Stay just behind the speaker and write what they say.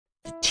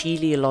The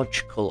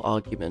teleological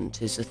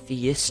argument is a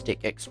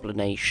theistic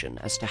explanation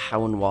as to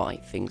how and why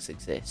things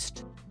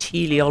exist.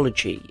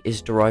 Teleology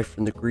is derived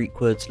from the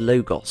Greek words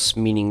logos,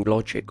 meaning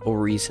logic or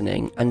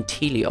reasoning, and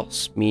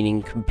teleos,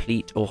 meaning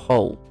complete or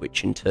whole,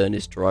 which in turn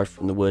is derived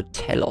from the word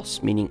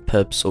telos, meaning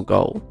purpose or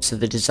goal. So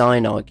the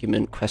design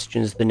argument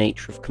questions the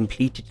nature of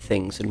completed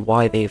things and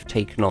why they have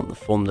taken on the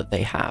form that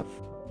they have.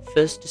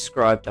 First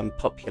described and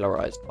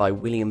popularised by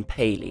William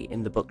Paley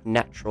in the book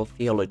Natural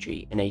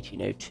Theology in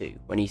 1802,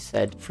 when he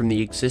said, "From the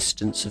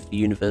existence of the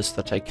universe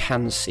that I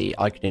can see,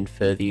 I can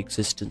infer the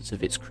existence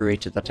of its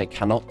creator that I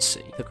cannot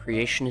see." The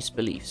creationist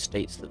belief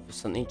states that for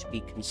something to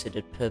be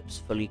considered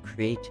purposefully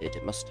created,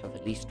 it must have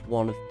at least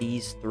one of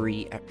these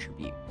three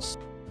attributes.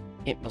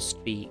 It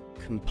must be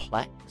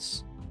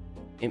complex,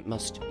 it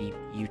must be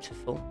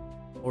beautiful,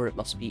 or it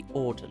must be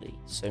orderly,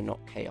 so not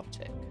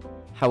chaotic.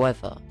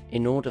 However,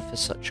 in order for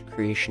such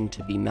creation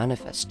to be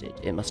manifested,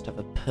 it must have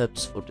a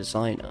purposeful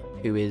designer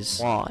who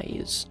is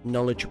wise,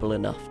 knowledgeable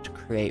enough to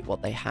create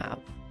what they have,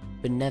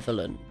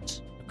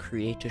 benevolent, a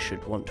creator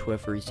should want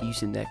whoever is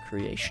using their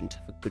creation to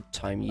have a good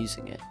time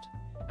using it,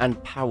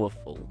 and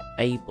powerful,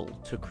 able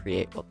to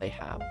create what they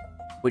have,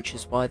 which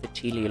is why the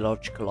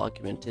teleological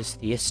argument is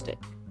theistic,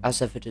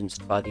 as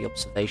evidenced by the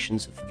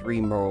observations of three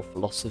moral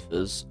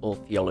philosophers or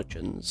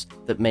theologians,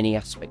 that many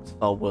aspects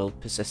of our world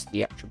possess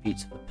the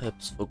attributes of a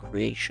purposeful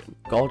creation.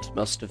 God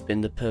must have been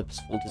the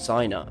purposeful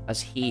designer,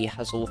 as he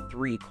has all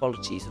three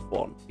qualities of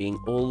one, being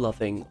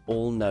all-loving,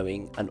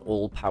 all-knowing, and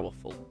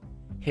all-powerful.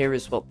 Here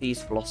is what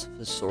these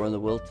philosophers saw in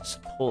the world to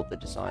support the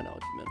design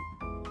argument.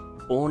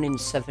 Born in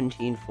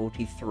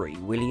 1743,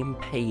 William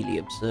Paley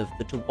observed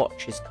that a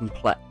watch is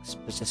complex,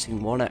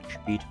 possessing one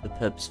attribute of a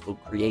purposeful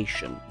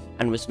creation,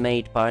 and was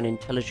made by an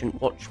intelligent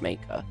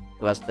watchmaker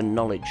who has the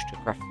knowledge to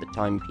craft the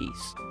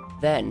timepiece.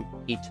 Then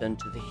he turned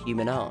to the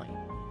human eye.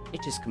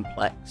 It is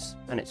complex,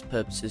 and its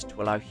purpose is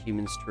to allow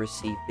humans to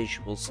receive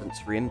visual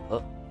sensory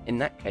input. In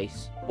that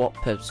case, what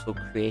purposeful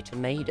creator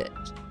made it?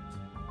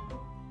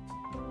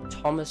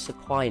 Thomas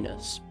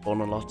Aquinas,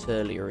 born a lot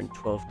earlier in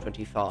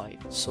 1225,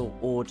 saw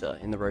order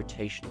in the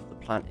rotation of the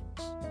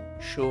planets.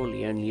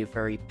 Surely only a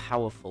very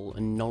powerful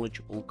and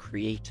knowledgeable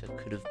creator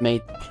could have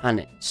made the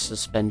planets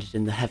suspended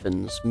in the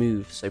heavens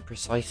move so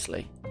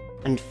precisely.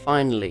 And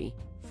finally,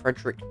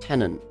 Frederick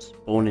Tennant,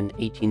 born in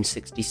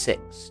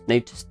 1866,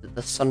 noticed that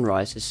the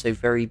sunrise is so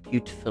very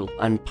beautiful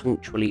and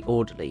punctually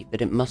orderly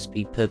that it must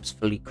be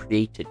purposefully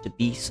created to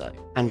be so.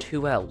 And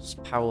who else,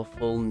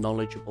 powerful,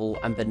 knowledgeable,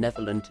 and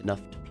benevolent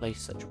enough to place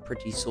such a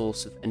pretty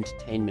source of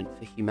entertainment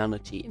for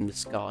humanity in the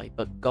sky,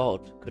 but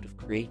God could have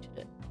created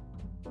it?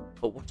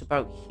 But what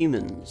about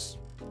humans?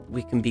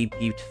 We can be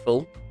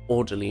beautiful,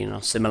 orderly in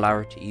our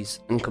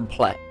similarities, and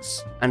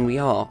complex, and we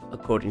are,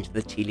 according to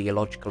the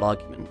teleological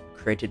argument,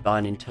 created by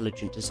an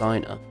intelligent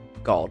designer,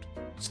 God,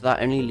 so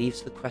that only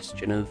leaves the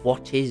question of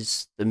what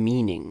is the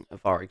meaning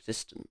of our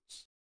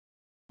existence?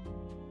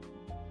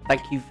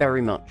 Thank you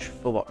very much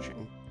for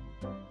watching.